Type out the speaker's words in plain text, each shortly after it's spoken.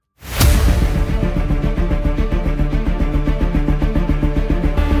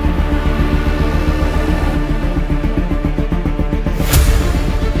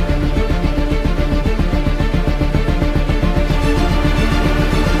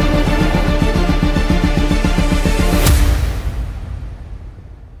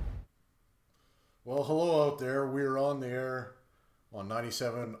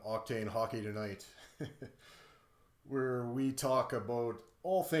97 Octane Hockey tonight, where we talk about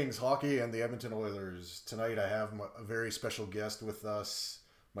all things hockey and the Edmonton Oilers. Tonight I have a very special guest with us,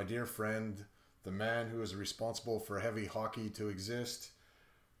 my dear friend, the man who is responsible for heavy hockey to exist,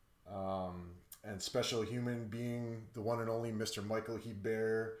 and special human being, the one and only Mr. Michael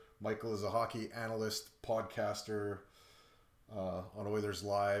Hebert. Michael is a hockey analyst, podcaster on Oilers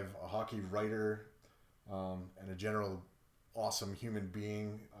Live, a hockey writer, and a general awesome human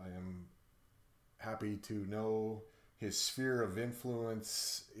being. I am happy to know his sphere of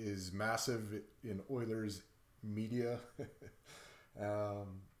influence is massive in Oilers media.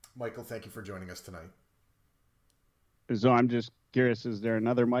 Michael, thank you for joining us tonight. So I'm just curious, is there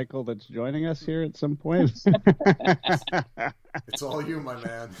another Michael that's joining us here at some point? It's all you, my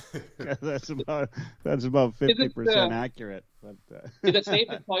man. That's about 50% accurate. But is it safe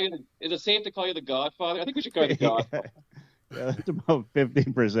to call you the Godfather? I think we should call you the Godfather. Yeah, that's about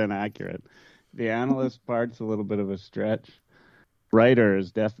 50% accurate. The analyst part's a little bit of a stretch. Writer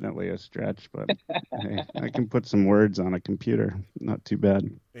is definitely a stretch, but hey, I can put some words on a computer. Not too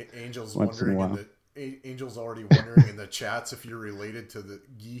bad. Angel's already wondering in the chats if you're related to the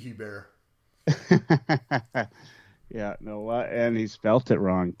Guy Hebert. Yeah, no, and he spelt it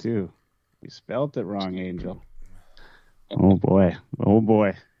wrong too. He spelt it wrong, Angel. Oh boy.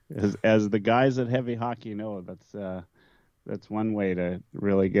 As the guys at Heavy Hockey know, that's one way to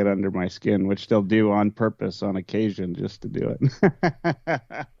really get under my skin, which they'll do on purpose on occasion just to do it.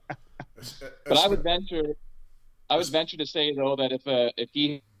 But I would venture to say though that if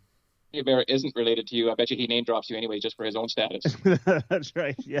he Bear isn't related to you, I bet you he name drops you anyway just for his own status. That's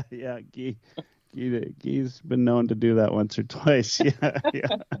right. Yeah. Guy's been known to do that once or twice.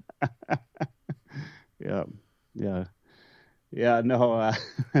 Yeah. No,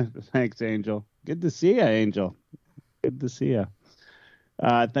 thanks, Angel. Good to see you, Angel. Good to see you.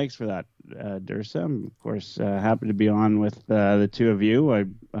 Thanks for that, Dirsa. I'm, of course, happy to be on with the two of you.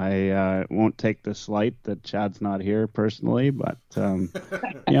 I won't take the slight that Chad's not here personally, but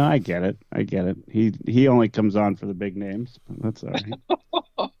I get it. He only comes on for the big names. But that's all right.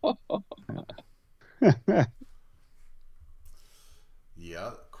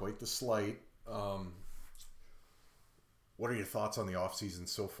 Yeah, quite the slight. What are your thoughts on the offseason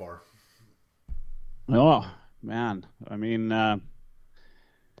so far? Oh, man. I mean,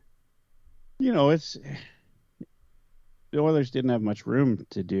 it's the Oilers didn't have much room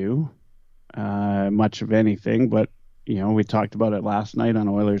to do much of anything, but we talked about it last night on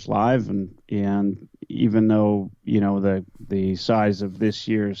Oilers Live, and even though the size of this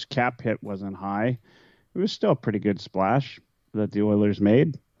year's cap hit wasn't high, it was still a pretty good splash that the Oilers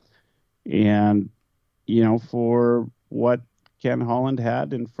made, and for what Ken Holland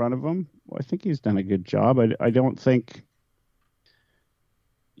had in front of him, I think he's done a good job. I don't think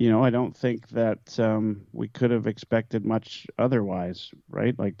that we could have expected much otherwise,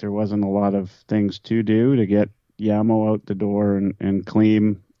 right? Like there wasn't a lot of things to do to get Yamo out the door and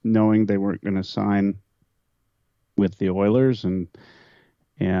Kleem, knowing they weren't going to sign with the Oilers and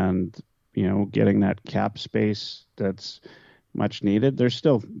getting that cap space that's much needed. There's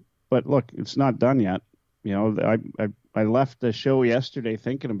still, but look, it's not done yet. I left the show yesterday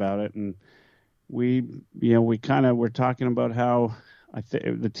thinking about it, and we kind of were talking about how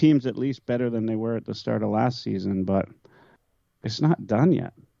the team's at least better than they were at the start of last season, but it's not done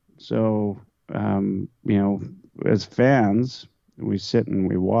yet. So, as fans, we sit and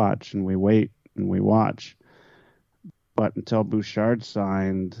we watch and we wait and we watch. But until Bouchard's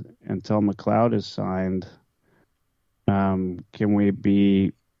signed, until McLeod is signed, can we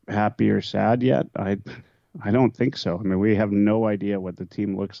be happy or sad yet? I don't think so. I mean, we have no idea what the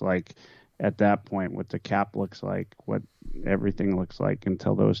team looks like at that point, what the cap looks like, what everything looks like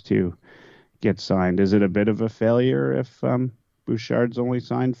until those two get signed. Is it a bit of a failure if Bouchard's only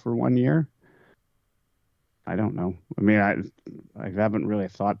signed for 1 year? I don't know. I mean, I haven't really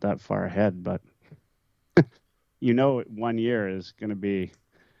thought that far ahead, but 1 year is going to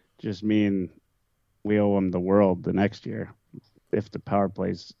just mean we owe him the world the next year if the power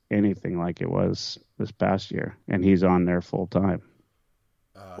play's anything like it was this past year and he's on there full time.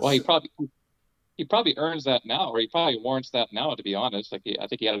 Well, he probably earns that now, or he probably warrants that now, to be honest. I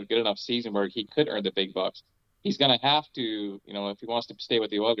think he had a good enough season where he could earn the big bucks. He's going to have to, if he wants to stay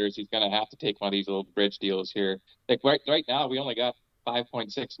with the Oilers, he's going to have to take one of these little bridge deals here. Like right now, we only got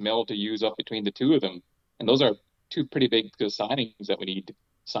 $5.6 million to use up between the two of them. And those are two pretty big signings that we need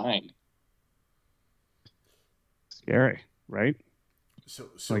signed. Scary, right? So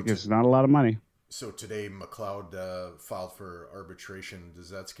it's not a lot of money. So today McLeod filed for arbitration. Does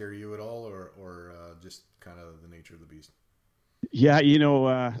that scare you at all, or just kind of the nature of the beast?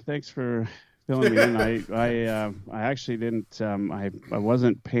 Yeah, thanks for filling me in. I actually didn't. I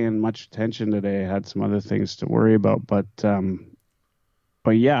wasn't paying much attention today. I had some other things to worry about, but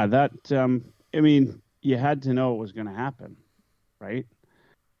yeah, that. You had to know it was going to happen, right?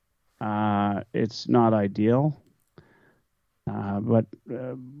 It's not ideal, but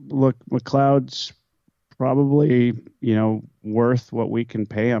look, McLeod's probably worth what we can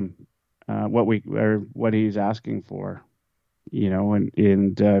pay him, what he's asking for. And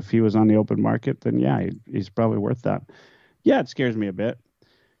if he was on the open market, then yeah, he's probably worth that. Yeah, it scares me a bit,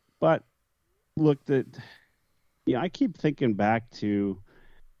 but look, I keep thinking back to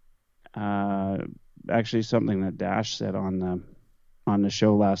actually something that Dash said on the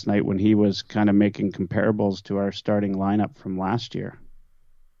show last night when he was kind of making comparables to our starting lineup from last year.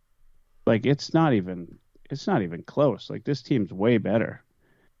 Like it's not even close. Like this team's way better.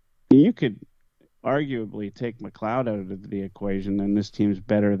 You could arguably take McLeod out of the equation, and this team's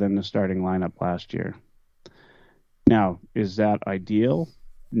better than the starting lineup last year. Now, is that ideal?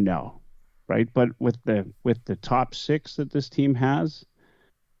 No, right? But with the top six that this team has,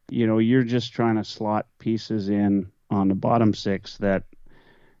 you're just trying to slot pieces in on the bottom six that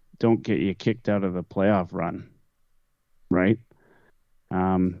don't get you kicked out of the playoff run, right?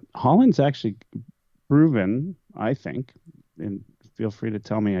 Holland's actually proven, I think, and feel free to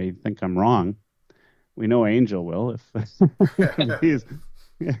tell me I think I'm wrong. We know Angel will if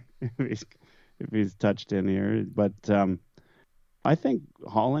he's touched in here, but I think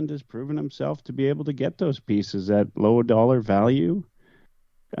Holland has proven himself to be able to get those pieces at low dollar value.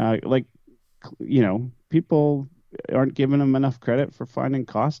 People aren't giving him enough credit for finding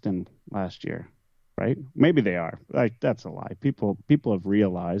Costin last year, right? Maybe they are. That's a lie. People have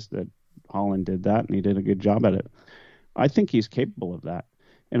realized that Holland did that and he did a good job at it. I think he's capable of that.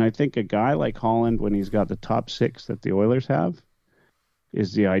 And I think a guy like Holland, when he's got the top six that the Oilers have,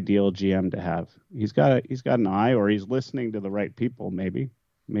 is the ideal GM to have. He's got an eye, or he's listening to the right people. Maybe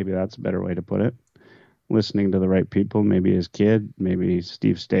that's a better way to put it. Listening to the right people. Maybe his kid. Maybe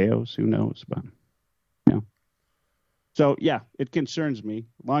Steve Stais. Who knows? But So yeah, it concerns me.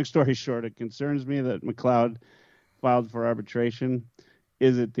 Long story short, it concerns me that McLeod filed for arbitration.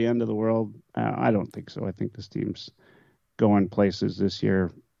 Is it the end of the world? I don't think so. I think this team's going places this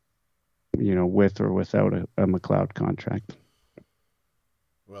year, with or without a McLeod contract.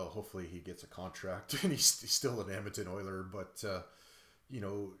 Well, hopefully he gets a contract and he's still an Edmonton Oiler. But,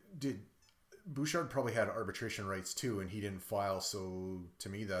 Bouchard probably had arbitration rights too, and he didn't file. So to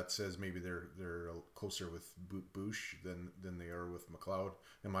me, that says maybe they're closer with Bouch than they are with McLeod.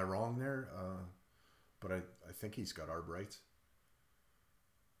 Am I wrong there? But I think he's got arb rights.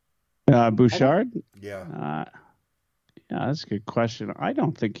 Bouchard? Yeah. Yeah, that's a good question. I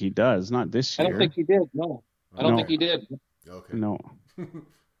don't think he does. Not this year. I don't think he did. No, I don't think he did. Okay. No.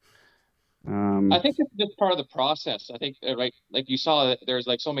 I think it's just part of the process. I think, like you saw, that there's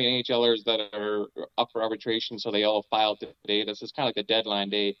like so many NHLers that are up for arbitration, so they all filed today. This is kind of like the deadline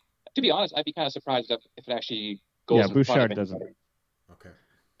day. To be honest, I'd be kind of surprised if it actually goes. Yeah, Bouchard doesn't. Okay.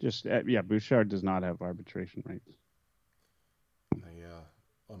 Just Bouchard does not have arbitration rights.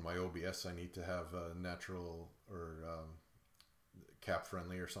 On my OBS, I need to have natural or cap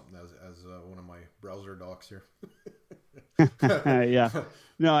friendly or something as one of my browser docs here. Yeah.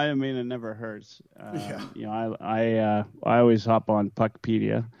 No, I mean, it never hurts. I always hop on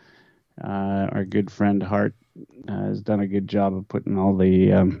Puckpedia. Our good friend Hart has done a good job of putting all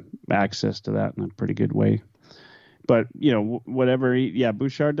the access to that in a pretty good way. But, whatever.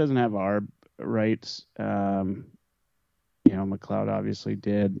 Bouchard doesn't have arb rights. McLeod obviously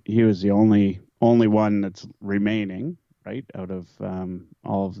did. He was the only one that's remaining, right, out of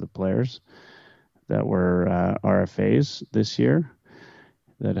all of the players that were RFAs this year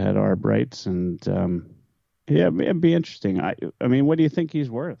that had arb rights. And it'd be interesting. I mean, what do you think he's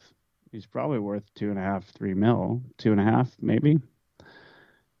worth? He's probably worth 2.5, 3 mil, 2.5 maybe.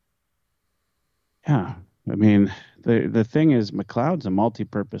 Yeah, I mean, the thing is, McLeod's a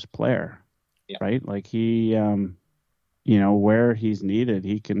multi-purpose player, right? Like he. Where he's needed,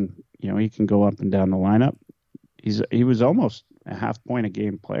 he can go up and down the lineup. He was almost a half point a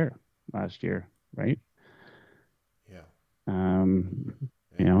game player last year, right? Yeah.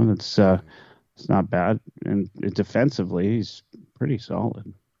 That's it's not bad, and defensively he's pretty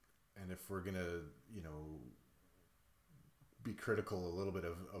solid. And if we're gonna, be critical a little bit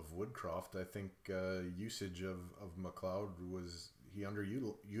of Woodcroft, I think usage of McLeod he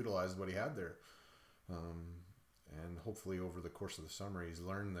underutilized what he had there. And hopefully over the course of the summer, he's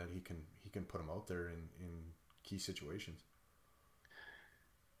learned that he can put him out there in key situations.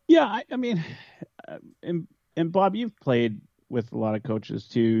 Yeah, I mean, and Bob, you've played with a lot of coaches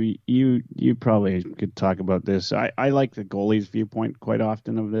too. You probably could talk about this. I like the goalie's viewpoint quite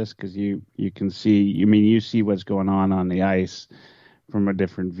often of this because you can see. You see what's going on the ice from a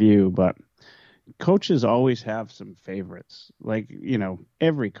different view, but coaches always have some favorites. Like,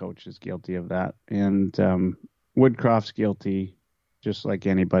 every coach is guilty of that. And Woodcroft's guilty, just like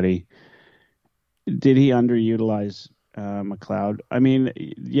anybody. Did he underutilize McLeod? I mean,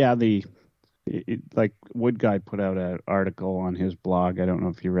 yeah, like Wood Guy put out an article on his blog. I don't know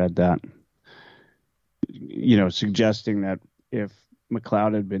if you read that, suggesting that if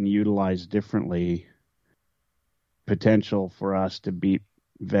McLeod had been utilized differently, potential for us to beat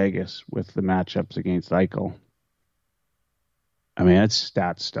Vegas with the matchups against Eichel. I mean, that's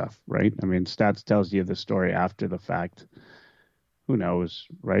stats stuff, right? I mean, stats tells you the story after the fact. Who knows,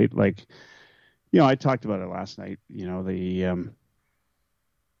 right? Like, I talked about it last night. I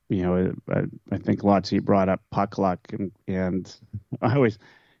think Lotzi brought up puck luck, and I always,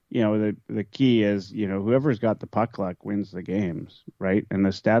 the key is, whoever's got the puck luck wins the games, right? And the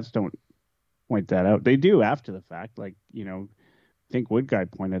stats don't point that out. They do after the fact, like, I think Wood Guy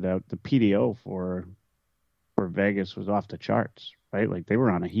pointed out the PDO for Vegas was off the charts, right? Like they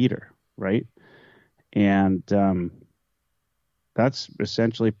were on a heater, right? And that's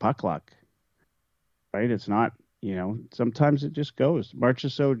essentially puck luck, right? It's not, sometimes it just goes.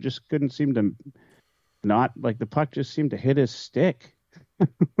 Marchessault just couldn't seem to not, like the puck just seemed to hit his stick.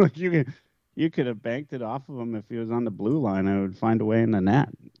 Like you could have banked it off of him if he was on the blue line and it would find a way in the net.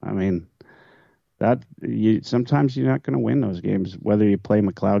 I mean, sometimes you're not going to win those games, whether you play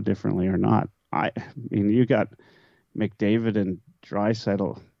McLeod differently or not. I mean, you got McDavid and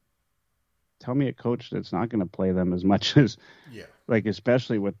Draisaitl. Tell me a coach that's not going to play them as much as, like,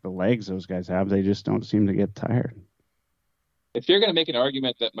 especially with the legs those guys have, they just don't seem to get tired. If you're going to make an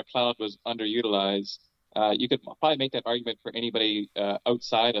argument that McLeod was underutilized, you could probably make that argument for anybody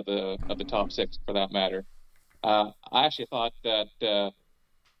outside of the top six, for that matter. I actually thought that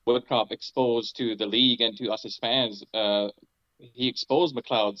Woodcroft exposed to the league and to us as fans, he exposed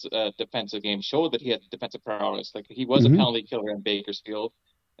McLeod's defensive game, showed that he had defensive prowess. Like he was a penalty killer in Bakersfield.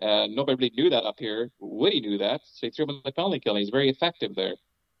 Nobody really knew that up here. Woody knew that, so he threw him in the penalty kill. He's very effective there.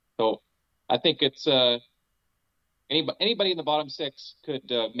 So I think it's anybody in the bottom six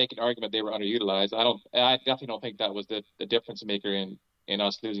could make an argument they were underutilized. I definitely don't think that was the difference maker in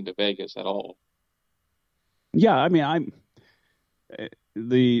us losing to Vegas at all. Yeah, I mean,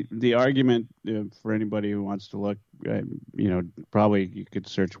 the argument for anybody who wants to look, probably you could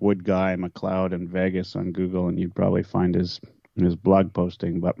search Wood Guy, McLeod, and Vegas on Google, and you'd probably find his blog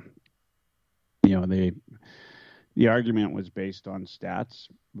posting. But the argument was based on stats,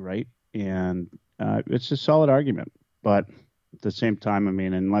 right? And it's a solid argument. But at the same time, I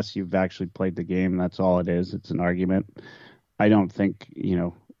mean, unless you've actually played the game, that's all it is. It's an argument. I don't think,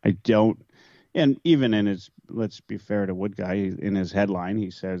 I don't. And even in his, let's be fair to Wood Guy, in his headline, he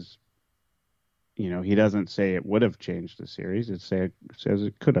says, he doesn't say it would have changed the series. It says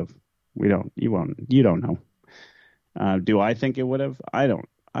it could have. You don't know. Do I think it would have? I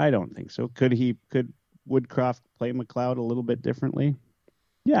don't think so. Could Woodcroft play McLeod a little bit differently?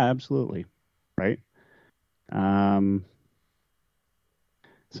 Yeah, absolutely. Right.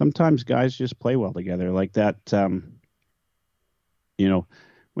 Sometimes guys just play well together, like that.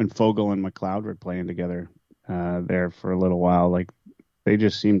 When Fogle and McLeod were playing together there for a little while, like they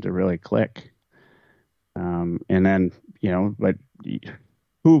just seemed to really click. And then, but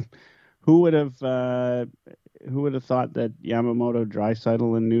who would have thought that Yamamoto,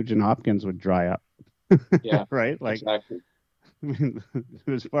 Draisaitl, and Nugent Hopkins would dry up? Yeah, right. Like, exactly. I mean,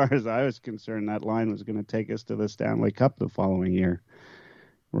 as far as I was concerned, that line was going to take us to the Stanley Cup the following year,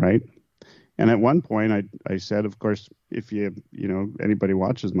 right? And at one point, I said, of course, if anybody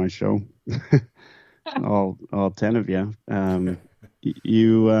watches my show, all 10 of you,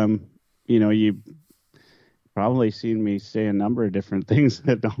 you probably seen me say a number of different things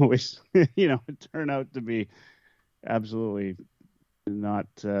that always, turn out to be absolutely not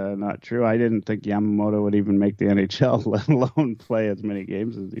true. I didn't think Yamamoto would even make the NHL, let alone play as many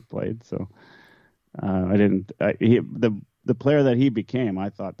games as he played. So the player that he became, I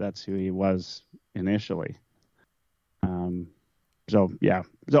thought that's who he was initially. So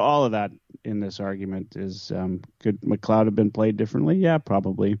all of that in this argument is, could McLeod have been played differently? Yeah,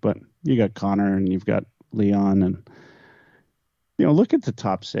 probably. But you got Connor and you've got Leon, and look at the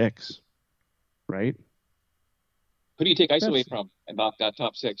top six, right? Who do you take ice away from and knock that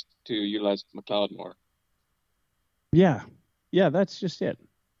top six to utilize McLeod more? Yeah, that's just it,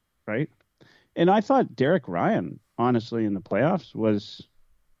 right? And I thought Derek Ryan, honestly, in the playoffs was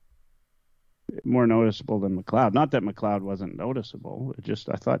more noticeable than McLeod. Not that McLeod wasn't noticeable. It just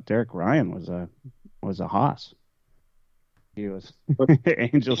I thought Derek Ryan was a hoss. He was.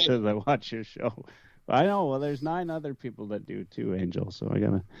 Angel says I watch your show. I know. Well, there's 9 other people that do too, Angel. So I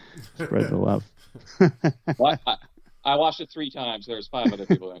gotta spread the love. Well, I watched it 3 times. There's 5 other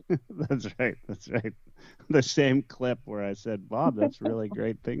people in. That's right. The same clip where I said, Bob, that's really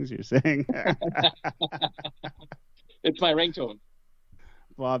great things you're saying. It's my ringtone.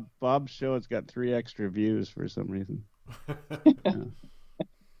 Bob's show has got 3 extra views for some reason.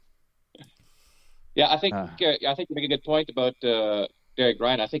 Yeah, I think you make a good point about Derek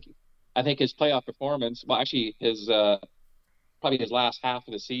Ryan. I think his playoff performance, well, actually his probably his last half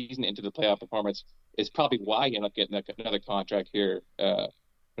of the season into the playoff performance is probably why he ended up getting another contract here for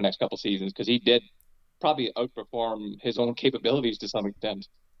the next couple seasons, because he did probably outperform his own capabilities to some extent.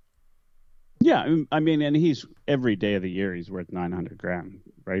 Yeah, I mean, and he's every day of the year he's worth $900,000,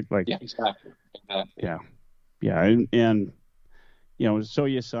 right? Like, yeah, exactly. Yeah, and you know, so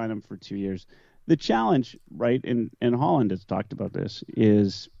you sign him for 2 years. The challenge, right? And Holland has talked about this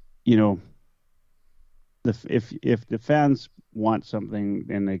is, you know, if the fans want something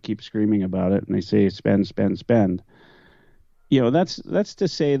and they keep screaming about it and they say spend, you know, that's to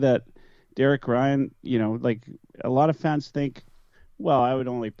say that Derek Ryan, you know, like a lot of fans think, well, I would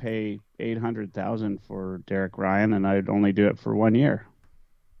only pay $800,000 for Derek Ryan and I'd only do it for 1 year.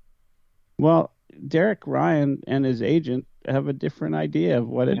 Well, Derek Ryan and his agent have a different idea of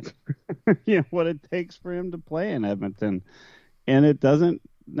what it what it takes for him to play in Edmonton, and it doesn't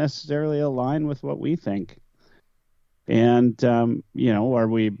necessarily align with what we think. And you know, are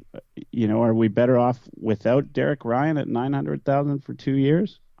we better off without Derek Ryan at $900,000 for 2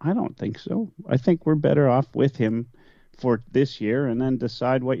 years? I don't think so. I think we're better off with him for this year, and then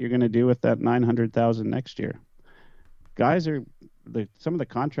decide what you're going to do with that $900,000 next year. Guys are some of the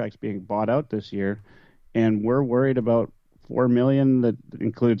contracts being bought out this year, and we're worried about $4 million that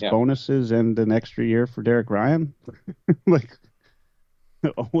includes bonuses and an extra year for Derek Ryan. Like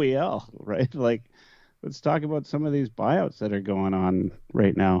OEL, right? Like, let's talk about some of these buyouts that are going on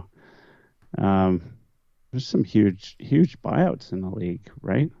right now. There's some huge buyouts in the league,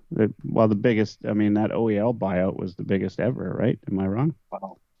 right? The biggest, I mean, that OEL buyout was the biggest ever, right? Am I wrong?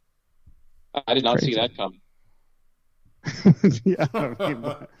 Wow. I did not see that come. Yeah, I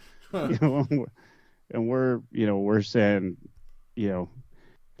mean, you know, and we're saying, you know,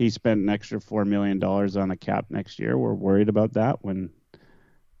 he spent an extra $4 million on the cap next year. We're worried about that.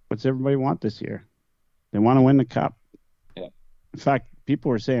 What's everybody want this year? They want to win the cup. Yeah. In fact, people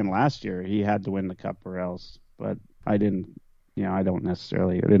were saying last year he had to win the cup or else, but I didn't buy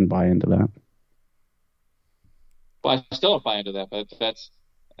into that. Well, I still don't buy into that, but that's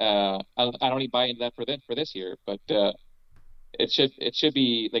I don't even buy into that for this year. But it should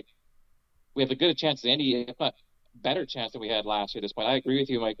be like we have a good chance as any, if not better chance than we had last year at this point. I agree with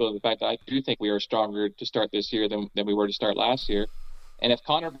you, Michael, the fact that I do think we are stronger to start this year than we were to start last year. And if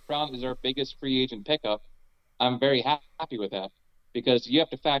Connor Brown is our biggest free agent pickup, I'm very happy with that, because you have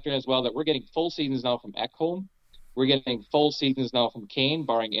to factor in as well that we're getting full seasons now from Ekholm. We're getting full seasons now from Kane,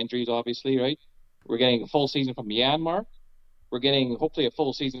 barring injuries, obviously, right? We're getting a full season from Myanmar. We're getting hopefully a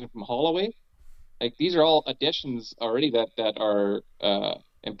full season from Holloway. Like, these are all additions already that are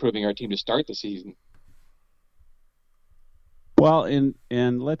improving our team to start the season. Well, and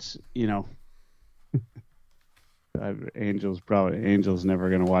let's, you know, Angel's never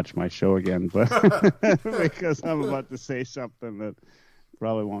going to watch my show again, but because I'm about to say something that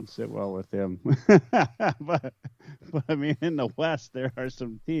probably won't sit well with him. but I mean, in the West, there are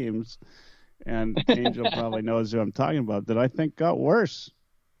some teams, and Angel probably knows who I'm talking about, that I think got worse.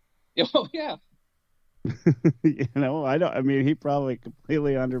 Oh, yeah. You know, I mean, he probably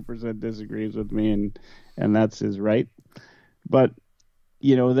completely 100% disagrees with me, and that's his right. But,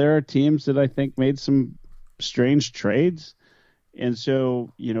 you know, there are teams that I think made some strange trades. And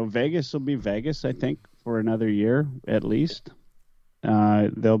so, you know, Vegas will be Vegas, I think, for another year at least.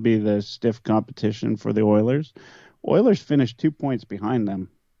 They'll be the stiff competition for the Oilers. Oilers finished 2 points behind them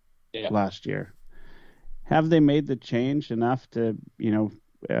last year. Have they made the change enough to, you know,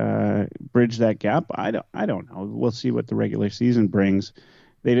 bridge that gap? I don't know. We'll see what the regular season brings.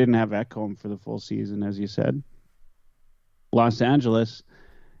 They didn't have Ekholm for the full season, as you said. Los Angeles,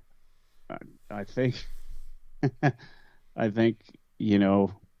 I think, you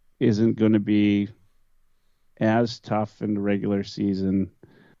know, isn't going to be as tough in the regular season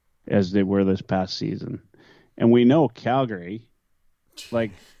as they were this past season. And we know Calgary,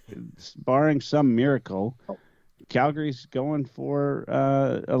 like, barring some miracle, Calgary's going for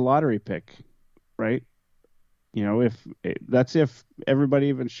a lottery pick, right? You know, if everybody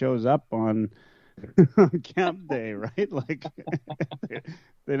even shows up on on camp day, right? Like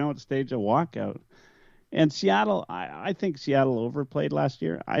they don't stage a walkout. And Seattle, I think Seattle overplayed last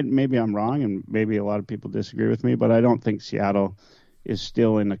year. Maybe I'm wrong, and maybe a lot of people disagree with me, but I don't think Seattle is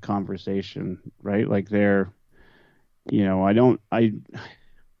still in the conversation, right? Like they're, I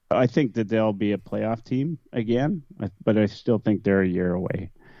think that they'll be a playoff team again, but I still think they're a year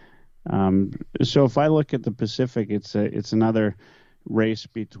away. So if I look at the Pacific, it's another race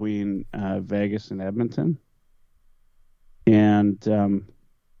between Vegas and Edmonton, and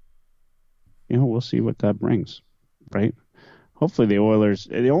we'll see what that brings, right? Hopefully the Oilers.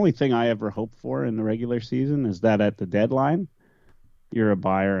 The only thing I ever hope for in the regular season is that at the deadline, you're a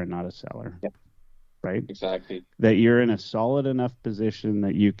buyer and not a seller. Yep. Right? Exactly. That you're in a solid enough position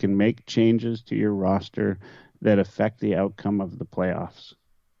that you can make changes to your roster that affect the outcome of the playoffs.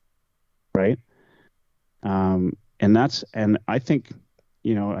 Right? And I think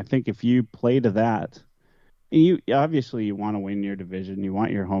if you play to that, you obviously want to win your division, you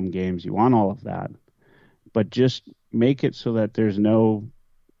want your home games, you want all of that, but just make it so that there's no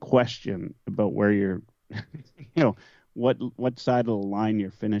question about where you're, what side of the line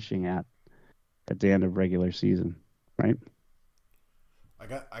you're finishing at the end of regular season, right?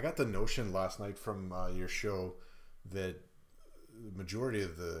 I got the notion last night from your show that the majority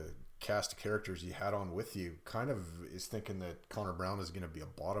of the cast of characters you had on with you kind of is thinking that Connor Brown is going to be a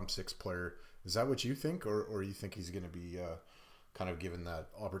bottom six player. Is that what you think, or you think he's going to be kind of given that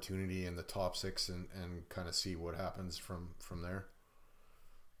opportunity in the top six and kind of see what happens from there?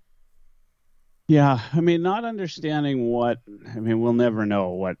 Yeah, not understanding we'll never know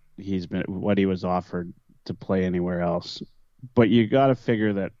what he was offered to play anywhere else. But you got to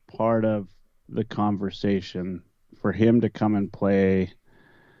figure that part of the conversation for him to come and play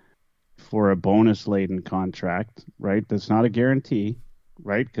for a bonus-laden contract, right? That's not a guarantee,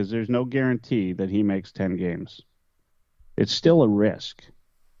 right? Because there's no guarantee that he makes 10 games. It's still a risk,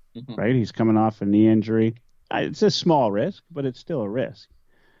 right? He's coming off a knee injury. It's a small risk, but it's still a risk.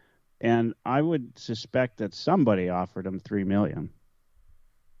 And I would suspect that somebody offered him $3 million,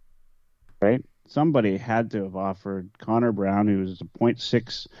 right? Somebody had to have offered Connor Brown, who was a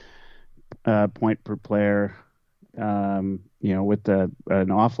 0.6 point per player, with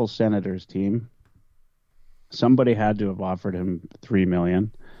an awful Senators team. Somebody had to have offered him $3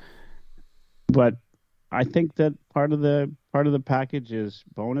 million. But I think that part of the package is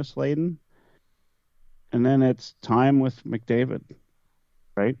bonus laden, and then it's time with McDavid,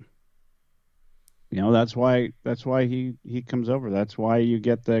 right? That's why he comes over. That's why you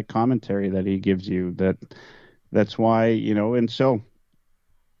get the commentary that he gives you. That's why, and so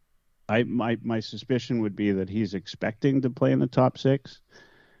my suspicion would be that he's expecting to play in the top six.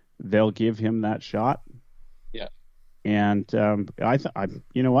 They'll give him that shot. Yeah. And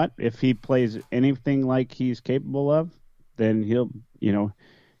you know what? If he plays anything like he's capable of, then he'll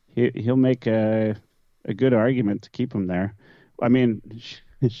make a good argument to keep him there.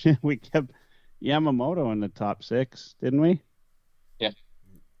 We kept Yamamoto in the top six, didn't we? Yeah.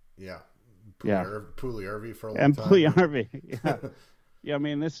 Yeah. Puliarvi for a long time. Puliarvi. Yeah. Yeah.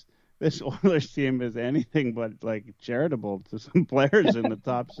 This Oilers team is anything but like charitable to some players in the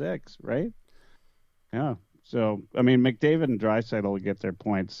top six, right? Yeah. So McDavid and Draisaitl will get their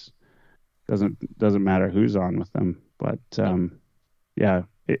points. Doesn't matter who's on with them. But yeah,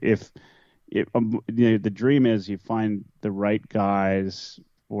 if the dream is you find the right guys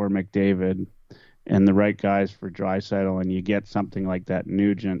for McDavid and the right guys for Draisaitl, and you get something like that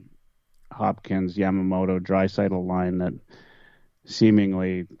Nugent, Hopkins, Yamamoto, Draisaitl line that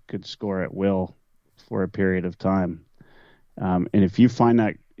seemingly could score at will for a period of time. And if you find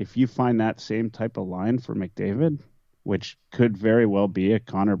that same type of line for McDavid, which could very well be a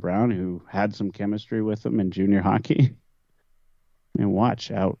Connor Brown who had some chemistry with him in junior hockey, watch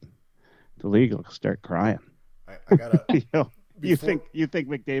out. The league will start crying. I gotta. You think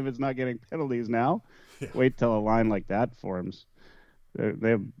McDavid's not getting penalties now? Yeah. Wait till a line like that forms.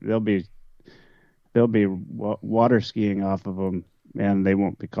 They'll be water skiing off of them, and they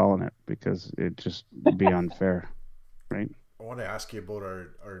won't be calling it because it'd just be unfair, right? I want to ask you about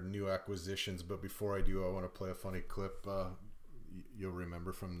our new acquisitions, but before I do, I want to play a funny clip. You'll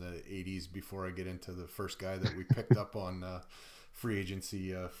remember from the 80s before I get into the first guy that we picked up on free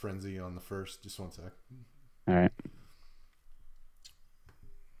agency frenzy on the first. Just one sec. All right.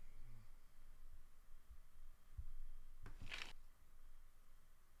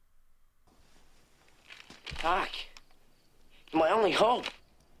 Doc, my only hope.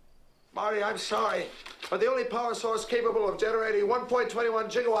 Marty, I'm sorry, but the only power source capable of generating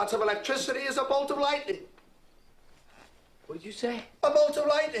 1.21 gigawatts of electricity is a bolt of lightning. What did you say? A bolt of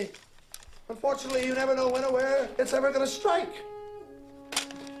lightning. Unfortunately, you never know when or where it's ever going to strike.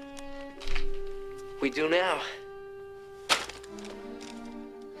 We do now.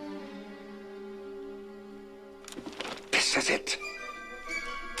 This is it.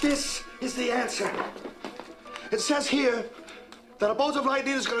 This is the answer. It says here that a bolt of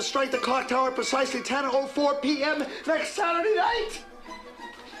lightning is going to strike the clock tower at precisely 10:04 p.m. next Saturday night.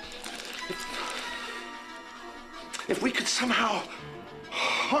 If we could somehow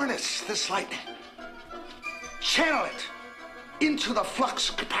harness this lightning, channel it into the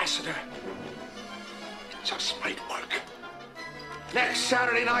flux capacitor, it just might work. Next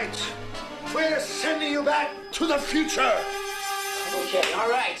Saturday night, we're sending you back to the future. Okay, all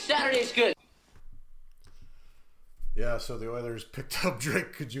right. Saturday's good. Yeah, so the Oilers picked up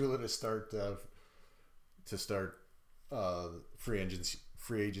Drake Caggiula to start free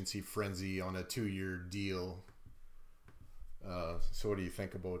agency frenzy on a 2-year deal. So what do you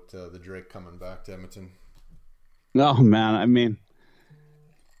think about the Drake coming back to Edmonton? Oh man, I mean,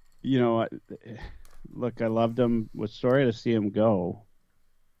 look, I loved him. Was sorry to see him go,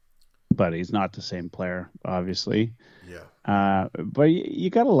 but he's not the same player, obviously. Yeah. But you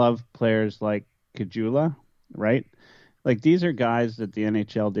gotta love players like Caggiula, right? Like, these are guys that the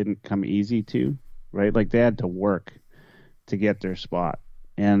NHL didn't come easy to, right? Like, they had to work to get their spot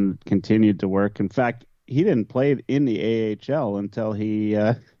and continued to work. In fact, he didn't play in the AHL until he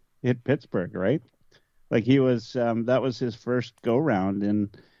hit Pittsburgh, right? Like, he was that was his first go round in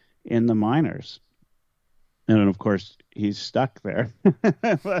the minors, and of course he's stuck there.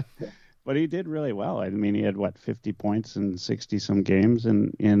 But he did really well. I mean, he had 50 points in 60 some games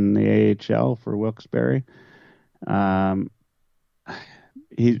in the AHL for Wilkes-Barre.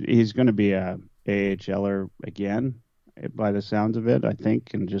 He's going to be a AHLer again, by the sounds of it, I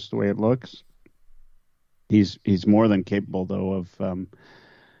think, and just the way it looks. He's more than capable, though,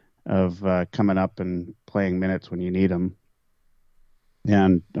 of coming up and playing minutes when you need him.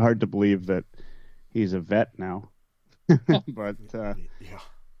 And hard to believe that he's a vet now, but yeah.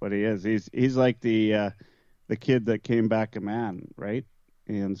 But he is. He's like the kid that came back a man, right?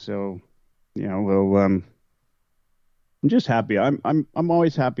 And so, I'm just happy. I'm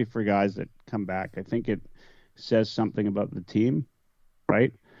always happy for guys that come back. I think it says something about the team,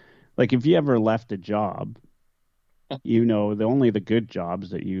 right? Like, if you ever left a job, only the good jobs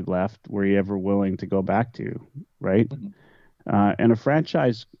that you left were you ever willing to go back to, right? Mm-hmm. And a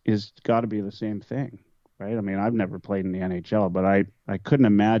franchise is got to be the same thing, right? I mean, I've never played in the NHL, but I couldn't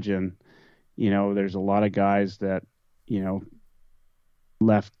imagine, there's a lot of guys that,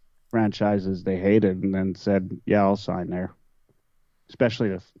 left franchises they hated and then said, yeah, I'll sign there, especially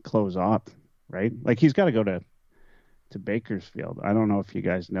to close off, right? Like, he's got to go to Bakersfield. I don't know if you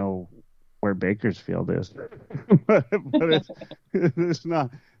guys know where Bakersfield is, but it's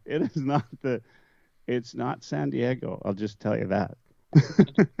not San Diego. I'll just tell you that,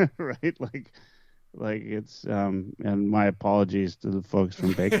 right? Like it's and my apologies to the folks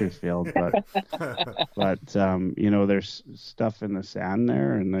from Bakersfield, but there's stuff in the sand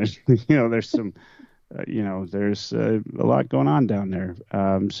there, and there's some there's a lot going on down there.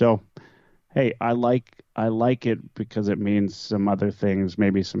 So hey, I like it because it means some other things,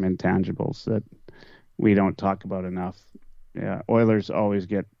 maybe some intangibles that we don't talk about enough. Yeah, Oilers always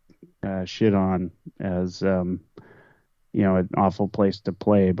get shit on as an awful place to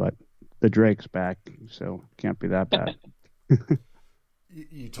play, but the Drake's back, so can't be that bad.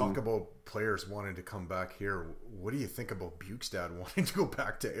 You talk about players wanting to come back here. What do you think about Bukestad wanting to go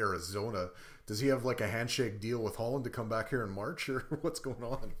back to Arizona? Does he have like a handshake deal with Holland to come back here in March, or what's going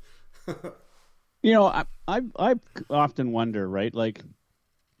on? I often wonder, right? Like,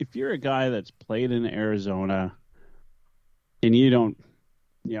 if you're a guy that's played in Arizona and you don't,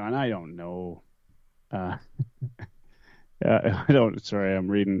 and I don't know, sorry, I'm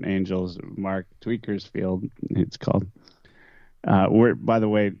reading Angels, Mark Tweakersfield, it's called. By the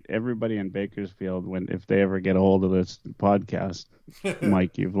way, everybody in Bakersfield, if they ever get a hold of this podcast,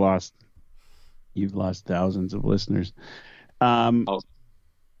 Mike, you've lost thousands of listeners.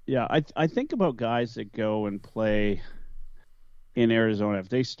 Yeah, I think about guys that go and play in Arizona. If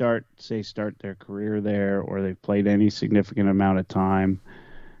they start their career there, or they've played any significant amount of time,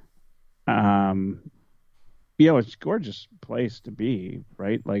 it's a gorgeous place to be,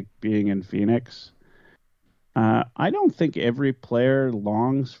 right? Like being in Phoenix. I don't think every player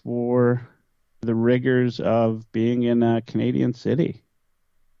longs for the rigors of being in a Canadian city.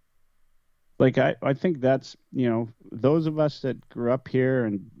 Like, I think that's, those of us that grew up here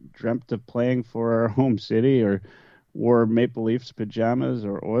and dreamt of playing for our home city, or wore Maple Leafs pajamas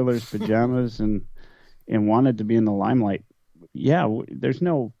or Oilers pajamas and wanted to be in the limelight. Yeah, there's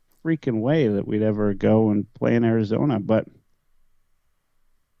no freaking way that we'd ever go and play in Arizona. But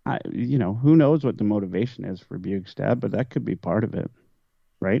who knows what the motivation is for Bjugstad, but that could be part of it,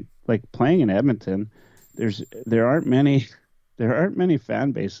 right? Like playing in Edmonton, there aren't many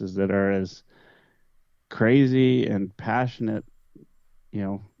fan bases that are as crazy and passionate,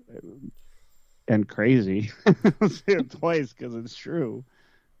 and crazy. I'll say it twice because it's true,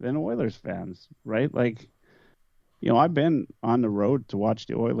 than Oilers fans, right? Like, I've been on the road to watch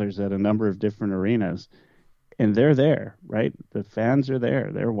the Oilers at a number of different arenas, and they're there, right? The fans are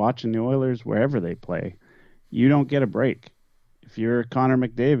there. They're watching the Oilers wherever they play. You don't get a break. If you're Connor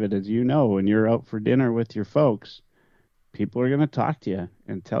McDavid, as you know, and you're out for dinner with your folks, people are going to talk to you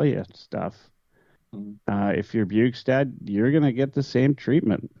and tell you stuff. If you're Bjugstad, you're going to get the same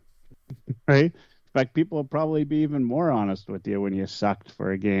treatment, right? In fact, people will probably be even more honest with you when you sucked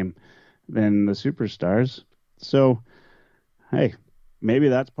for a game than the superstars. So, hey, maybe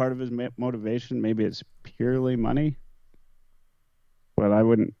that's part of his motivation. Maybe it's purely money. But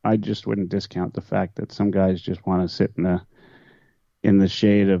I just wouldn't discount the fact that some guys just want to sit in the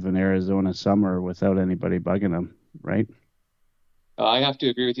shade of an Arizona summer without anybody bugging them, right? I have to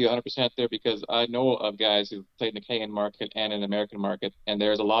agree with you 100% there, because I know of guys who've played in the Canadian market and in the American market, and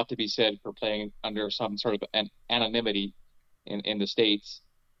there's a lot to be said for playing under some sort of an anonymity in the States.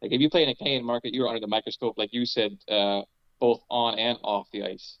 Like if you play in a Canadian market, you're under the microscope, like you said, both on and off the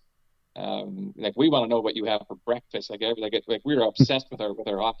ice. Like we want to know what you have for breakfast. Like we're obsessed with our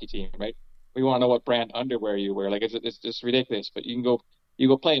hockey team, right? We want to know what brand underwear you wear. Like it's just ridiculous. But you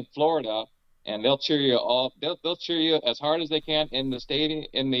go play in Florida, and they'll cheer you all. They'll cheer you as hard as they can in the stadium,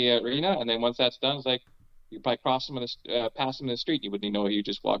 in the arena, and then once that's done, it's like you probably pass them in the street. You wouldn't even know you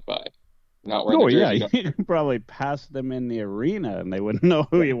just walked by. Not wearing the jersey. Yeah, you could probably pass them in the arena, and they wouldn't know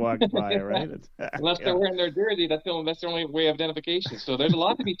who you walked by, right? Unless they're wearing their jersey, that's the only way of identification. So there's a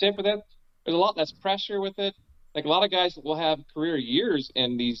lot to be said for that. There's a lot less pressure with it. Like a lot of guys will have career years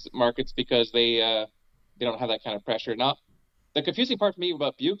in these markets because they don't have that kind of pressure. Now, the confusing part for me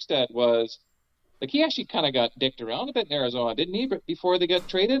about Bjugstad was, like, he actually kind of got dicked around a bit in Arizona, didn't he? Before they got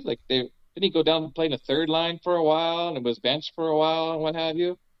traded, like didn't he go down and play in the third line for a while and was benched for a while and what have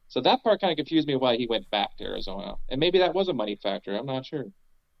you? So that part kind of confused me why he went back to Arizona, and maybe that was a money factor. I'm not sure.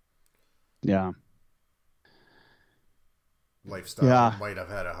 Yeah. Lifestyle. Yeah. Might have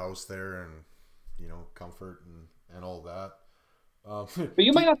had a house there and comfort and all that. But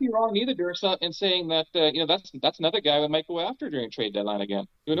you might not be wrong either, Dirsa, in saying that that's another guy we might go after during trade deadline again.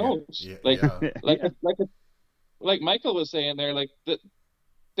 Who knows? Like Michael was saying there, like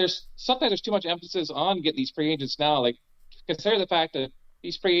there's too much emphasis on getting these free agents now. Like consider the fact that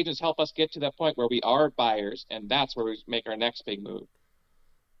these free agents help us get to that point where we are buyers, and that's where we make our next big move.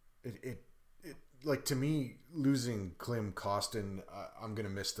 It like, to me, losing Klim Kostin, I'm going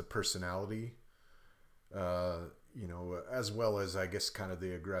to miss the personality. As well as, I guess, kind of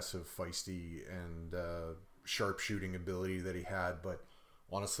the aggressive, feisty, and sharp shooting ability that he had. But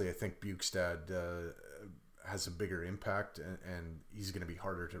honestly, I think Bjugstad has a bigger impact, and he's going to be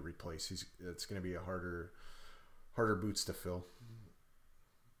harder to replace. It's going to be a harder boots to fill.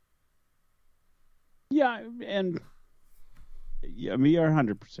 Yeah, and I mean, you're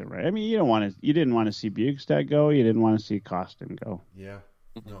 100% right. I mean, you didn't want to see Bjugstad go. You didn't want to see Kostin go. Yeah,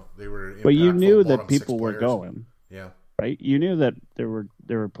 no, they were. But you knew that people were going. Yeah, right. You knew that there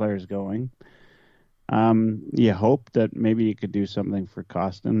were players going. You hope that maybe you could do something for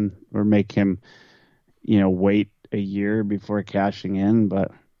Kostin or make him, wait a year before cashing in.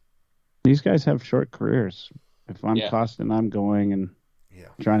 But these guys have short careers. If I'm Kostin, I'm going and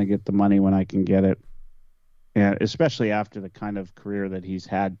trying to get the money when I can get it. Yeah, especially after the kind of career that he's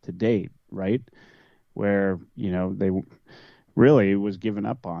had to date, right? Where, they really was given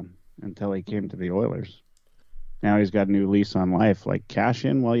up on until he came to the Oilers. Now he's got a new lease on life. Like, cash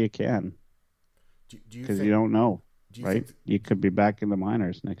in while you can. Because you don't know, right? You could be back in the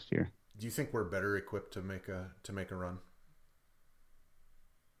minors next year. Do you think we're better equipped to make a run?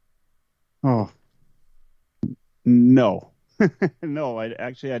 Oh, no. No, I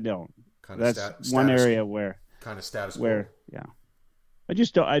don't. That's one area where kind of status quo. Yeah,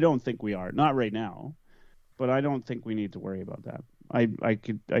 I don't think we are. Not right now, but I don't think we need to worry about that. I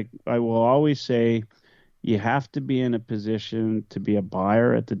will always say you have to be in a position to be a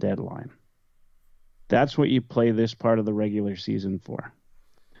buyer at the deadline. That's what you play this part of the regular season for.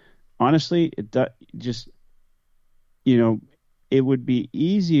 Honestly, it would be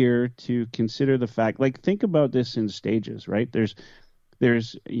easier to consider the fact, like, think about this in stages, right? There's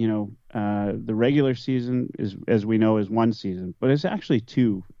the regular season is, as we know, is one season, but it's actually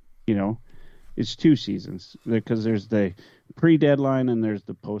two. It's 2 seasons because there's the pre-deadline and there's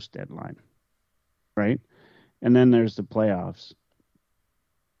the post-deadline, right? And then there's the playoffs.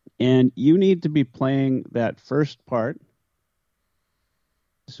 And you need to be playing that first part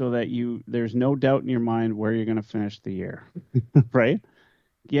so that there's no doubt in your mind where you're going to finish the year, right?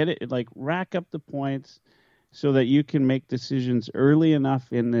 Get it, like rack up the points so that you can make decisions early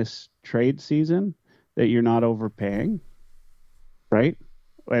enough in this trade season that you're not overpaying, right?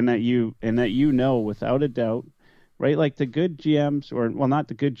 And that you know without a doubt, right? Like the good GMs, or well, not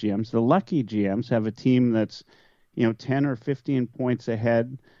the good GMs, the lucky GMs have a team that's 10 or 15 points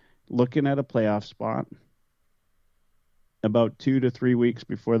ahead, looking at a playoff spot about 2 to 3 weeks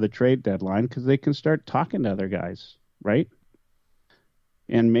before the trade deadline, because they can start talking to other guys, right?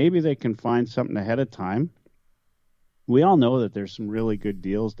 And maybe they can find something ahead of time. We all know that there's some really good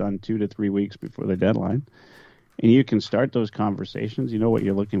deals done 2 to 3 weeks before the deadline. And you can start those conversations. You know what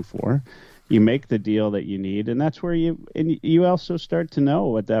you're looking for. You make the deal that you need. And that's where you also start to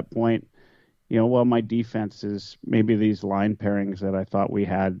know at that point, well, my defense is maybe these line pairings that I thought we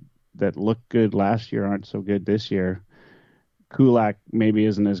had that looked good last year aren't so good this year. Kulak maybe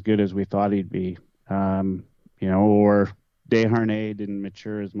isn't as good as we thought he'd be, or Desharnais didn't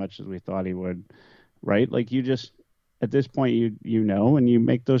mature as much as we thought he would, right? Like you just, at this point, you know, and you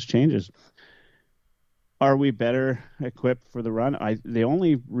make those changes. Are we better equipped for the run? The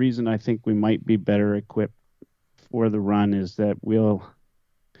only reason I think we might be better equipped for the run is that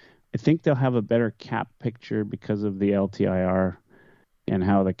I think they'll have a better cap picture because of the LTIR and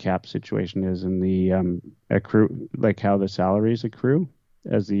how the cap situation is and the accrue, like how the salaries accrue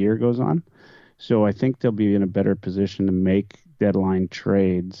as the year goes on. So I think they'll be in a better position to make deadline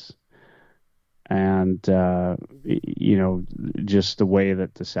trades and, just the way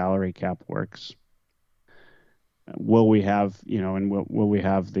that the salary cap works. Will we have, and will we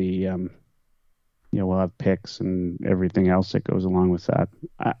have the, we'll have picks and everything else that goes along with that.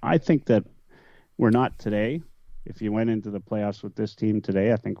 I think that we're not today. If you went into the playoffs with this team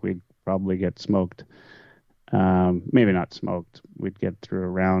today, I think we'd probably get smoked. Maybe not smoked. We'd get through a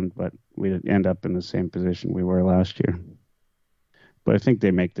round, but we'd end up in the same position we were last year. But I think they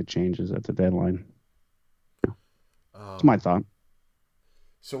make the changes at the deadline. That's my thought.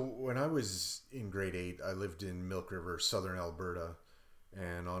 So when I was in grade 8, I lived in Milk River, southern Alberta.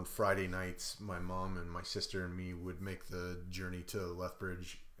 And on Friday nights, my mom and my sister and me would make the journey to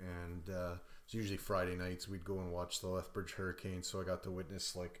Lethbridge. And it's usually Friday nights we'd go and watch the Lethbridge Hurricanes. So I got to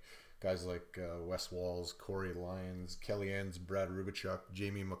witness guys like Wes Walls, Corey Lyons, Kelly Enns, Brad Rubachuk,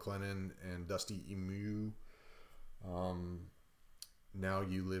 Jamie McLennan, and Dusty Emu. Now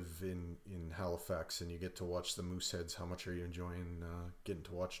you live in Halifax and you get to watch the Mooseheads. How much are you enjoying getting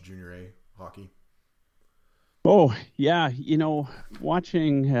to watch Junior A hockey? Oh, yeah.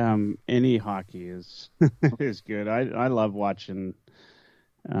 Watching any hockey is is good. I love watching,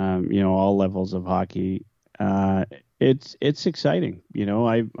 all levels of hockey. It's exciting.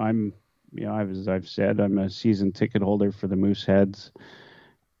 As I've said, I'm a season ticket holder for the Mooseheads.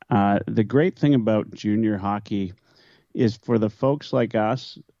 The great thing about junior hockey is for the folks like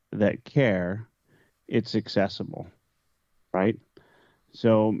us that care, it's accessible, right?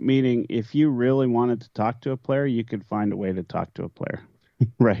 So meaning if you really wanted to talk to a player, you could find a way to talk to a player,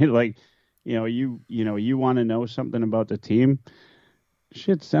 right? Like, you want to know something about the team,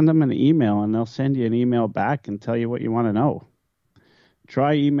 send them an email and they'll send you an email back and tell you what you want to know.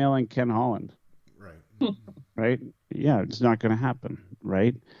 Try emailing Ken Holland. Right. Right? Yeah, it's not going to happen,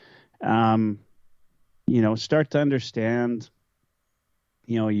 right? Start to understand,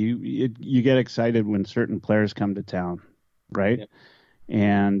 you get excited when certain players come to town, right? Yep.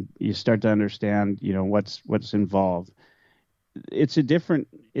 And you start to understand, what's involved.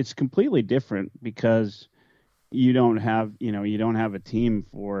 It's completely different because you don't have a team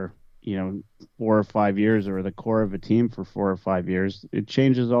for, 4 or 5 years or the core of a team for 4 or 5 years. It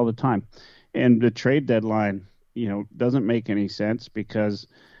changes all the time. And the trade deadline, doesn't make any sense because,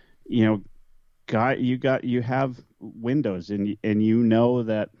 you have windows and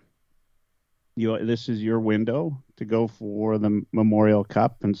that this is your window to go for the Memorial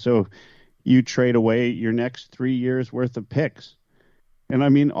Cup. And so you trade away your next 3 years worth of picks. And I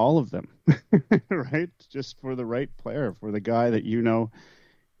mean, all of them, right? Just for the right player, for the guy that,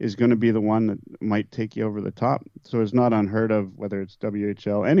 is going to be the one that might take you over the top. So it's not unheard of, whether it's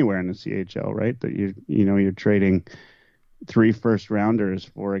WHL, anywhere in the CHL, right? That you're trading 3 first rounders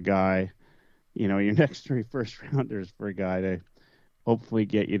for a guy, your next 3 first rounders for a guy to hopefully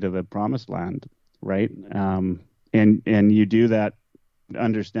get you to the promised land, right? And you do that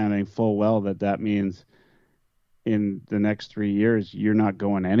understanding full well that means in the next 3 years you're not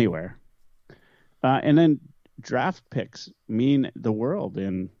going anywhere. And then draft picks mean the world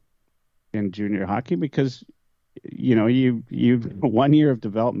in junior hockey because you've 1 year of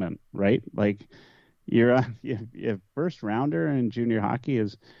development, right? Like you're first rounder in junior hockey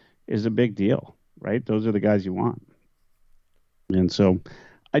is a big deal, right? Those are the guys you want. And so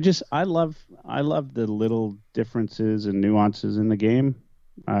I love the little differences and nuances in the game.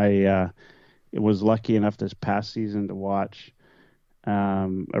 I was lucky enough this past season to watch a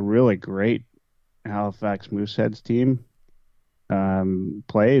really great Halifax Mooseheads team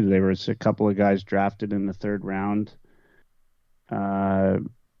play. There was a couple of guys drafted in the third round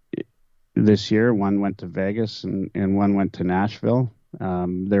this year. One went to Vegas and one went to Nashville.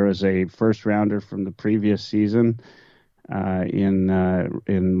 There was a first rounder from the previous season in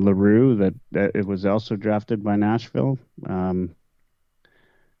LaRue that it was also drafted by Nashville.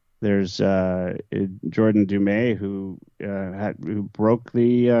 There's Jordan Dumais who broke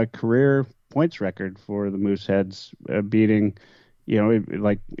the career points record for the Mooseheads, beating, he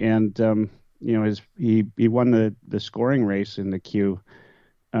won the scoring race in the Q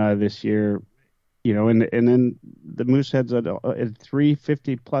this year, and then the Mooseheads had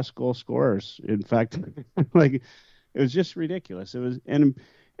 350 plus goal scorers. In fact, like it was just ridiculous. It was and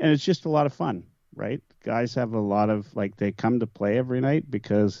it's just a lot of fun, right? Guys have a lot of they come to play every night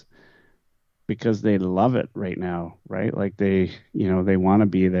because they love it right now, right? Like they want to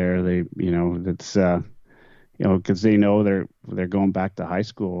be there. They, that's, because they know they're going back to high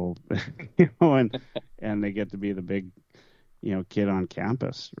school, and they get to be the big, kid on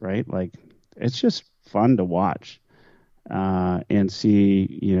campus, right? Like it's just fun to watch, and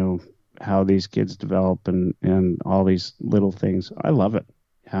see, how these kids develop and all these little things. I love it.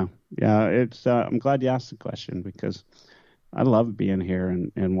 Yeah. It's, I'm glad you asked the question because I love being here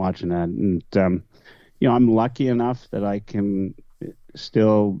and watching that. And, I'm lucky enough that I can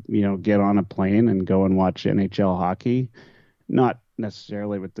still, get on a plane and go and watch NHL hockey. Not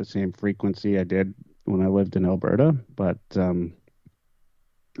necessarily with the same frequency I did when I lived in Alberta, but,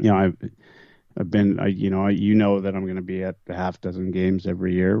 I've been, that I'm going to be at a half dozen games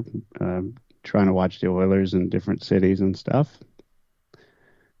every year, trying to watch the Oilers in different cities and stuff.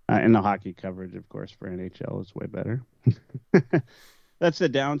 And the hockey coverage, of course, for NHL is way better. That's the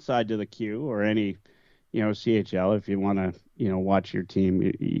downside to the Q or any, CHL. If you want to, watch your team,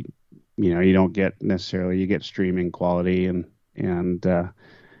 you don't get necessarily, you get streaming quality and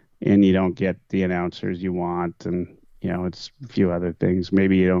you don't get the announcers you want. And, it's a few other things.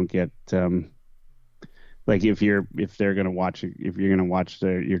 Maybe you don't get, if you're going to watch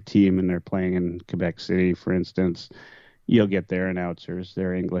your team and they're playing in Quebec City, for instance, you'll get their announcers,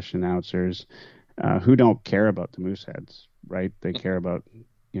 their English announcers, who don't care about the Mooseheads, right? They care about,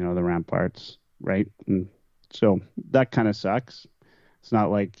 the Ramparts, right? And so that kind of sucks. It's not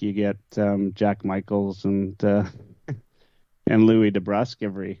like you get Jack Michaels and Louis DeBrusque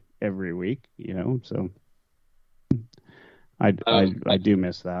every week, So I do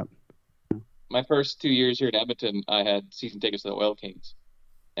miss that. My first 2 years here in Edmonton, I had season tickets to the Oil Kings.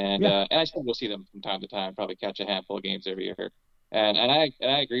 And I still go see them from time to time. Probably catch a handful of games every year. And I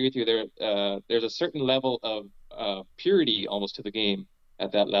agree with you. There's a certain level of purity almost to the game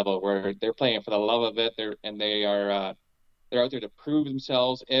at that level where they're playing for the love of it. They're out there to prove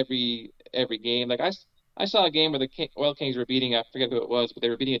themselves every game. Like I saw a game where the Oil Kings were beating, I forget who it was, but they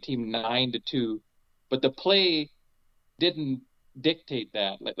were beating a team 9-2. But the play didn't dictate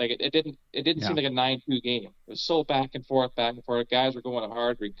that. It didn't seem like a 9-2 game. It was so back and forth. Guys were going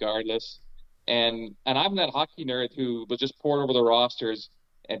hard regardless. And I'm that hockey nerd who was just poured over the rosters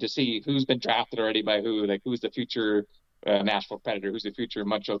and to see who's been drafted already by who, like who's the future Nashville Predator, who's the future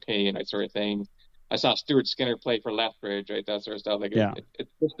Munch OK and that sort of thing. I saw Stuart Skinner play for Lethbridge, right? That sort of stuff.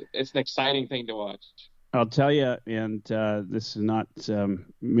 It's an exciting thing to watch. I'll tell you, and this is not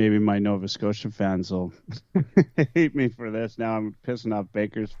maybe my Nova Scotia fans will hate me for this. Now I'm pissing off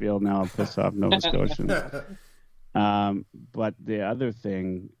Bakersfield. Now I'll piss off Nova Scotians. But the other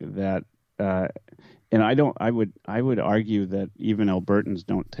thing that, and I would argue that even Albertans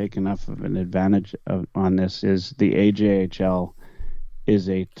don't take enough of an advantage on this is the AJHL is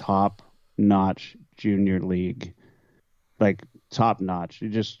a top-notch junior league, like top-notch. You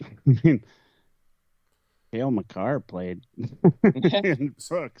just, Hale McCarr played in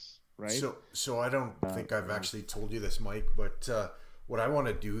Brooks, right? So I don't think I've actually told you this, Mike, but what I want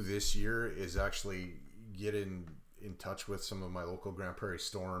to do this year is actually get in touch with some of my local Grand Prairie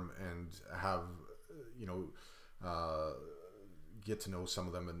Storm and have, get to know some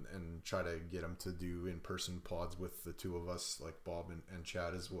of them and try to get them to do in-person pods with the two of us, like Bob and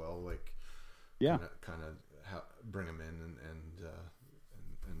Chad as well. Kind of bring them in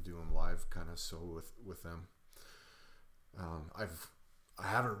and do them live. kind of so with them. I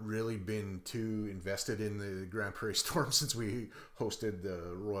haven't really been too invested in the Grand Prairie Storm since we hosted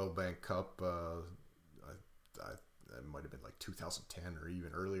the Royal Bank Cup. It might have been like 2010 or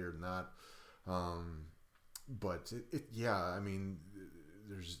even earlier than that. But I mean,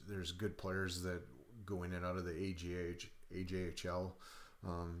 there's good players that go in and out of the ECHL,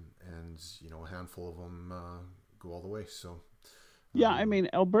 and a handful of them go all the way. So. Yeah, I mean,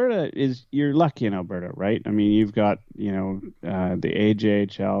 you're lucky in Alberta, right? I mean, you've got, the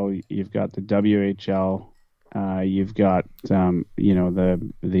AJHL, you've got the WHL, you've got,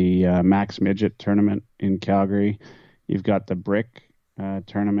 the Max Midget tournament in Calgary, you've got the Brick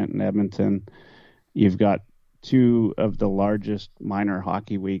tournament in Edmonton, you've got two of the largest minor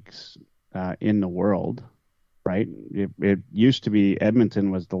hockey weeks in the world, right? It used to be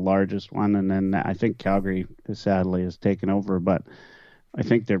Edmonton was the largest one, and then I think Calgary sadly has taken over, but I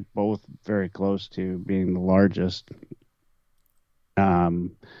think they're both very close to being the largest.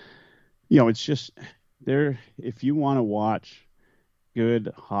 It's just there. If you want to watch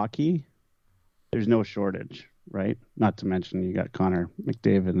good hockey, there's no shortage, right? Not to mention you got Connor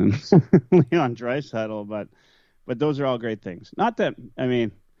McDavid and Leon Draisaitl, but those are all great things. Not that, I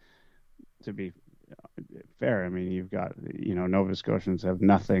mean, to be fair, I mean, you've got, Nova Scotians have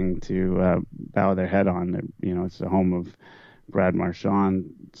nothing to bow their head on. It's the home of Brad Marchand,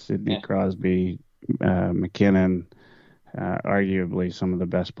 Sidney Crosby, McKinnon, arguably some of the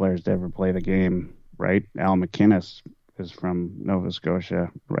best players to ever play the game, right? Al McInnes is from Nova Scotia,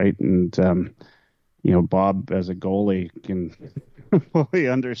 right? And, Bob as a goalie can fully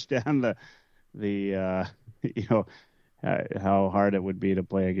understand how hard it would be to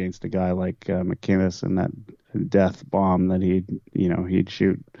play against a guy like McInnes and that death bomb that he'd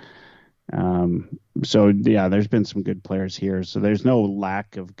shoot. There's been some good players here, so there's no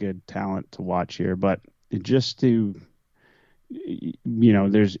lack of good talent to watch here, but just to,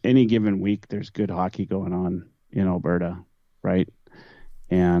 there's any given week, there's good hockey going on in Alberta, right?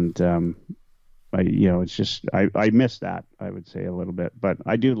 And, it's just, I miss that, I would say a little bit, but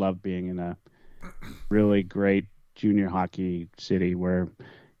I do love being in a really great junior hockey city where,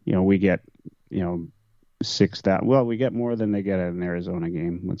 we get, 6,000. Well, we get more than they get at an Arizona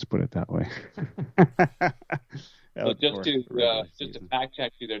game. Let's put it that way. So just to fact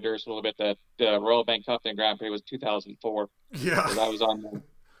check you there, Dirsa, a little bit, that Royal Bank Cup in Grand Prairie was 2004. Yeah, I was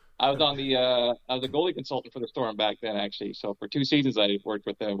a goalie consultant for the Storm back then, actually. So for 2 seasons, I worked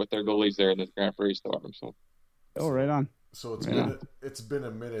with their goalies there in the Grand Prairie Storm. So. Oh, right on. So it's been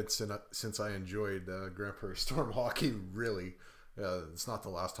a minute since I enjoyed Grand Prairie Storm hockey. Really, it's not the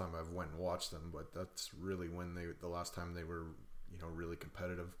last time I've went and watched them, but that's really the last time they were really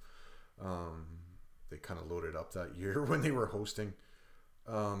competitive. They kind of loaded up that year when they were hosting.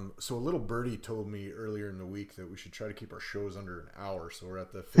 So a little birdie told me earlier in the week that we should try to keep our shows under an hour. So we're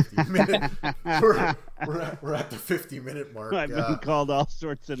at the 50-minute. we're at the 50-minute mark. I've been called all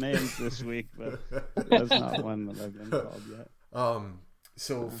sorts of names this week, but that's not one that I've been called yet.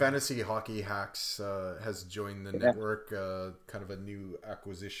 So Fantasy Hockey Hacks has joined the network. Kind of a new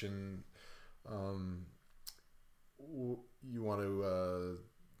acquisition. You want to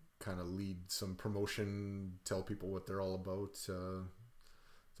kind of lead some promotion, tell people what they're all about. They're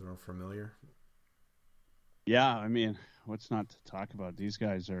unfamiliar. Yeah, I mean, what's not to talk about? These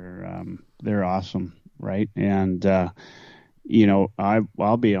guys are they're awesome, right? And I'll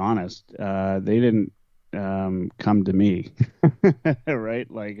be honest, they didn't come to me,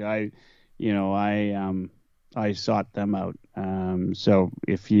 right? Like I sought them out. So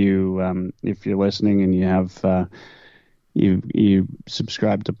if you're listening and you have you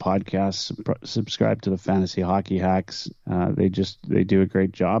subscribe to podcasts, subscribe to the Fantasy Hockey Hacks. They do a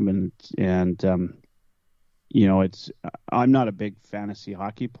great job, and I'm not a big fantasy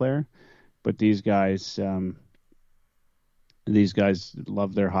hockey player, but these guys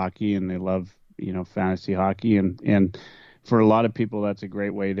love their hockey and they love fantasy hockey, and for a lot of people that's a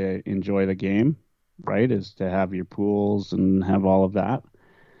great way to enjoy the game, right? Is to have your pools and have all of that.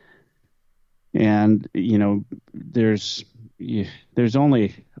 And there's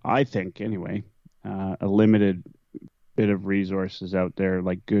only, I think anyway, a limited bit of resources out there,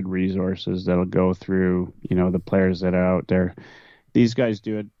 like good resources that'll go through the players that are out there. These guys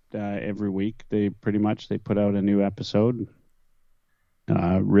do it every week. They put out a new episode.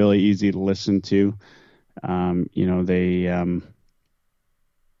 Really easy to listen to. I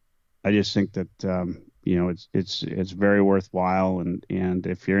just think that it's very worthwhile, and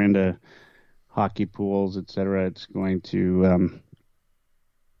if you're into hockey pools, etc., it's going to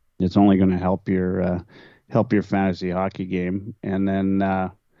it's only going to help your fantasy hockey game. And then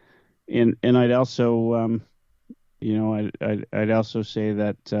and I'd also, I'd also say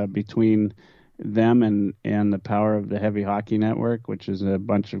that between them and the power of the Heavy Hockey Network, which is a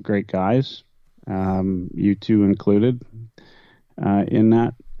bunch of great guys, you two included, in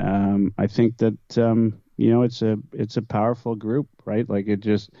that, I think that it's a powerful group, right? Like it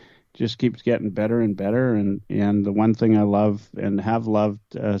just keeps getting better and better. And the one thing I love and have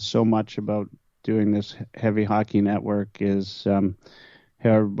loved so much about doing this Heavy Hockey Network is how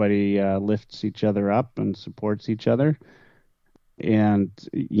everybody lifts each other up and supports each other. And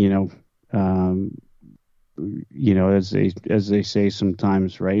as they say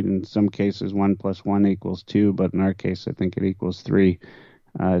sometimes, right? In some cases, 1 + 1 = 2, but in our case, I think it equals 3.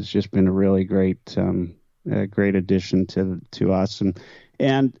 It's just been a really great addition to us,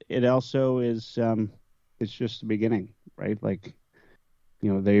 and it also is it's just the beginning, right? Like,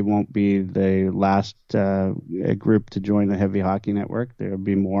 they won't be the last group to join the Heavy Hockey Network. There'll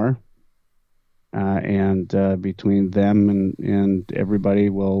be more, and between them and everybody,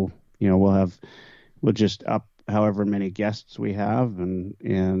 we'll just up however many guests we have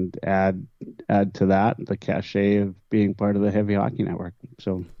and add to that the cachet of being part of the Heavy Hockey Network.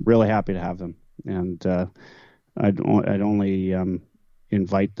 So really happy to have them, and I'd only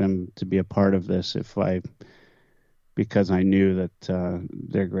invite them to be a part of this because I knew that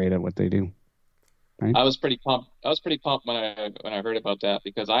they're great at what they do. Right? I was pretty pumped. When I heard about that,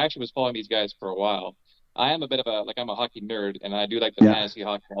 because I actually was following these guys for a while. I am a bit of I'm a hockey nerd, and I do like the fantasy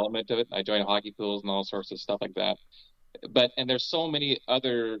hockey element of it. I join hockey pools and all sorts of stuff like that. And there's so many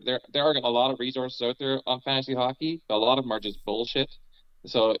other, there are a lot of resources out there on fantasy hockey. A lot of them are just bullshit.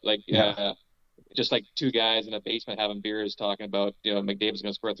 So just like two guys in a basement having beers talking about, McDavid's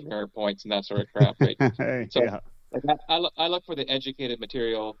going to score 300 points and that sort of crap, right? So I look for the educated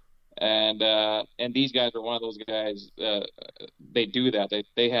material. And these guys are one of those guys. They do that.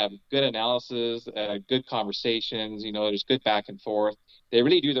 They have good analysis, good conversations. There's good back and forth. They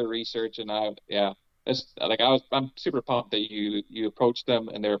really do their research, and I'm super pumped that you approached them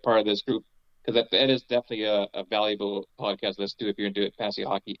and they're part of this group, because that is definitely a valuable podcast. Let's do if you're into fantasy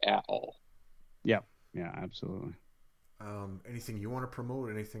hockey at all. Yeah, absolutely. Anything you want to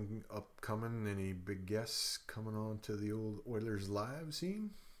promote? Anything upcoming? Any big guests coming on to the old Oilers live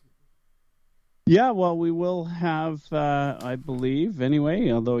scene? Yeah, well, we will have, I believe,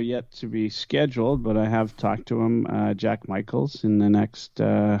 anyway, although yet to be scheduled, but I have talked to him, Jack Michaels, in the next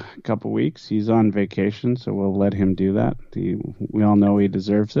couple weeks. He's on vacation, so we'll let him do that. We all know he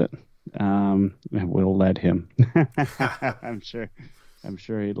deserves it. We'll let him. I'm sure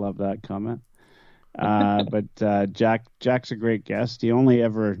he'd love that comment. But Jack's a great guest. He only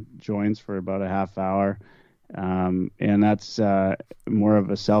ever joins for about a half hour. And that's more of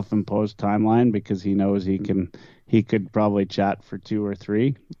a self-imposed timeline, because he knows he could probably chat for 2 or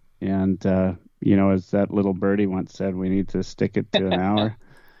 3. And, as that little birdie once said, we need to stick it to an hour.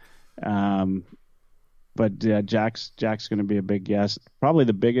 But Jack's going to be a big guest. Probably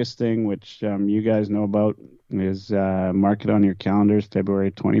the biggest thing, which you guys know about, is mark it on your calendars.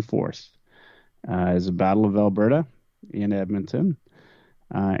 February 24th is the Battle of Alberta in Edmonton.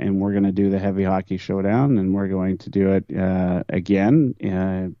 And we're going to do the Heavy Hockey Showdown, and we're going to do it again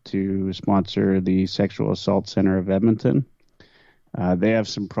to sponsor the Sexual Assault Center of Edmonton. They have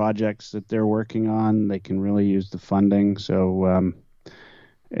some projects that they're working on. They can really use the funding. So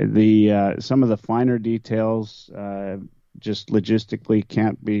some of the finer details just logistically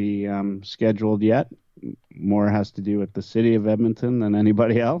can't be scheduled yet. More has to do with the city of Edmonton than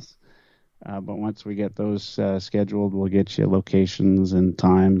anybody else. But once we get those scheduled, we'll get you locations and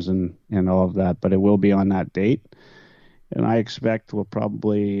times and all of that. But it will be on that date. And I expect we'll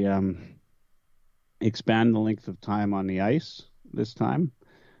probably expand the length of time on the ice this time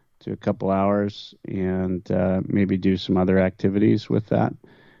to a couple hours, and maybe do some other activities with that.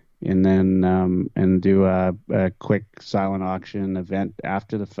 And then and do a quick silent auction event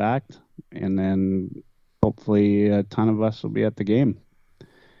after the fact. And then hopefully a ton of us will be at the game,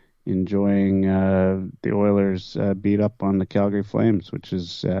 enjoying the Oilers beat up on the Calgary Flames, which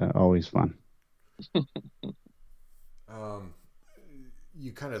is always fun.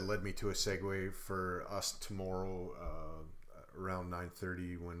 You kind of led me to a segue for us tomorrow around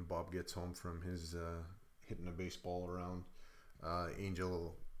 9:30 when Bob gets home from his hitting a baseball around.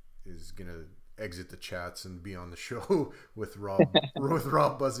 Angel is going to exit the chats and be on the show with Rob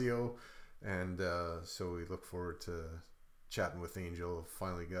Buzzio. And so we look forward to chatting with Angel.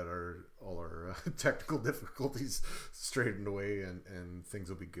 Finally got all our technical difficulties straightened away, and things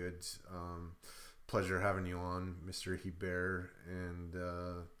will be good. Pleasure having you on, Mr. Hebert, and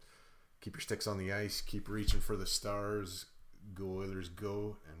keep your sticks on the ice, keep reaching for the stars. Go Oilers,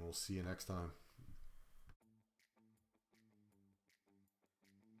 go, and we'll see you next time.